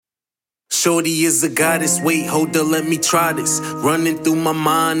shorty is a goddess. Wait, hold up, let me try this. Running through my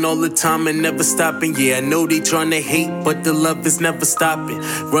mind all the time and never stopping. Yeah, I know they tryna hate, but the love is never stopping.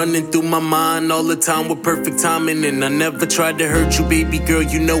 Running through my mind all the time with perfect timing. And I never tried to hurt you, baby girl,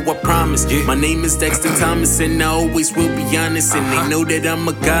 you know I promise. My name is Dexter Thomas and I always will be honest. And they know that I'm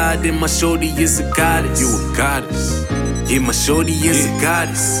a god and my shorty is a goddess. You a goddess. Yeah, my shorty is a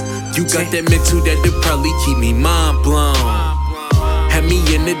goddess. You got that mental that'll probably keep me mind blown. Had me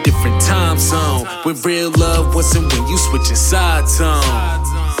in a different time zone. When real love wasn't when you switching side tone.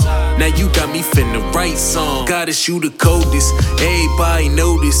 Now you got me finna write song. Goddess, you the coldest, everybody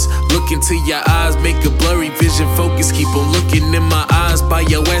notice. Look into your eyes, make a blurry vision focus. Keep on looking in my eyes, by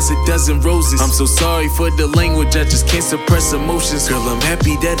your ass a dozen roses. I'm so sorry for the language, I just can't suppress emotions. Girl, I'm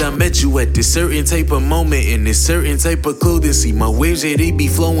happy that I met you at this certain type of moment. In this certain type of clothing. See my waves, yeah, they be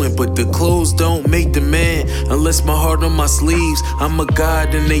flowing, but the clothes don't make the man. Unless my heart on my sleeves. I'm a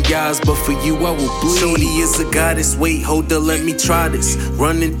god in their eyes, but for you I will bleed. Shorty is a goddess, wait, hold up, let me try this.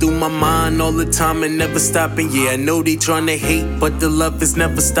 Running through my mind all the time and never stopping. Yeah, I know they tryna hate, but the love is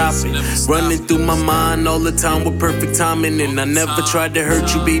never stopping. Running through my mind all the time with perfect timing. And I never tried to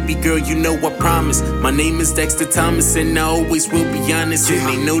hurt you, baby girl, you know I promise. My name is Dexter Thomas and I always will be honest. And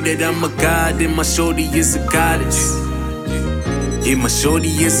they know that I'm a god and my shorty is a goddess. Yeah, my shorty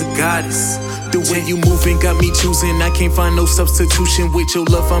is a goddess. The way you moving got me choosing. I can't find no substitution. With your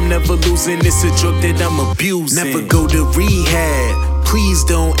love I'm never losing. It's a drug that I'm abusing. Never go to rehab. Please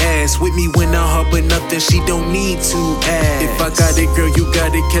don't ask. With me when I harbor nothing, she don't need to ask. If I got it, girl, you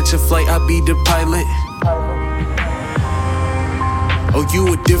got it. Catch a flight, I'll be the pilot. Oh,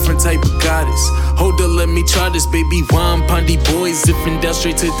 you a different type of goddess. Hold up, let me try this, baby. Juan Pondy boys, zipping down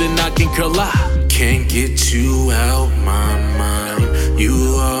straight to the knocking, girl. I can't get you out my mind.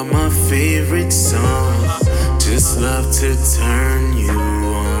 You are my favorite song. Just love to turn you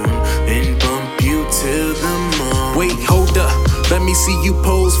on and bump you till the morning. Wait, hold up. Let me see you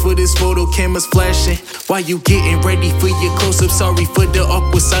pose for this photo, cameras flashing. While you getting ready for your close-up. Sorry for the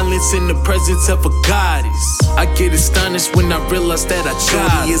awkward silence in the presence of a goddess. I get astonished when I realize that I got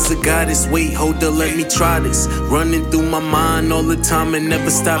Shorty is a goddess, wait, hold up, let me try this. Running through my mind all the time and never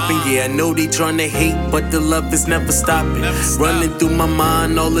stopping. Yeah, I know they tryna hate, but the love is never stopping. Running through my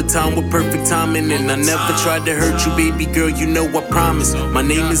mind all the time with perfect timing. And I never tried to hurt you, baby girl, you know I promise. My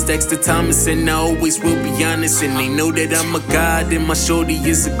name is Dexter Thomas and I always will be honest. And they know that I'm a god and my shorty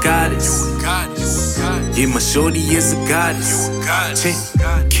is a goddess. Yeah, my shorty is a goddess.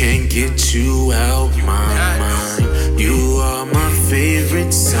 Can't get you out my mind. You are my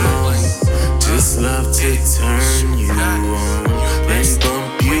favorite song. Just love to turn you on and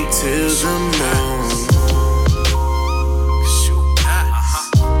bump you till the morning.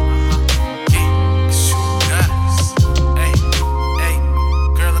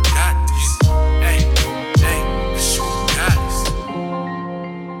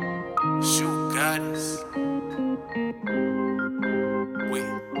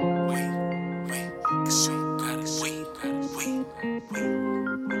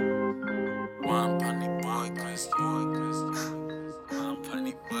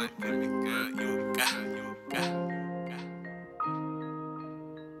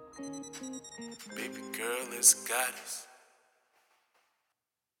 Baby girl is a goddess.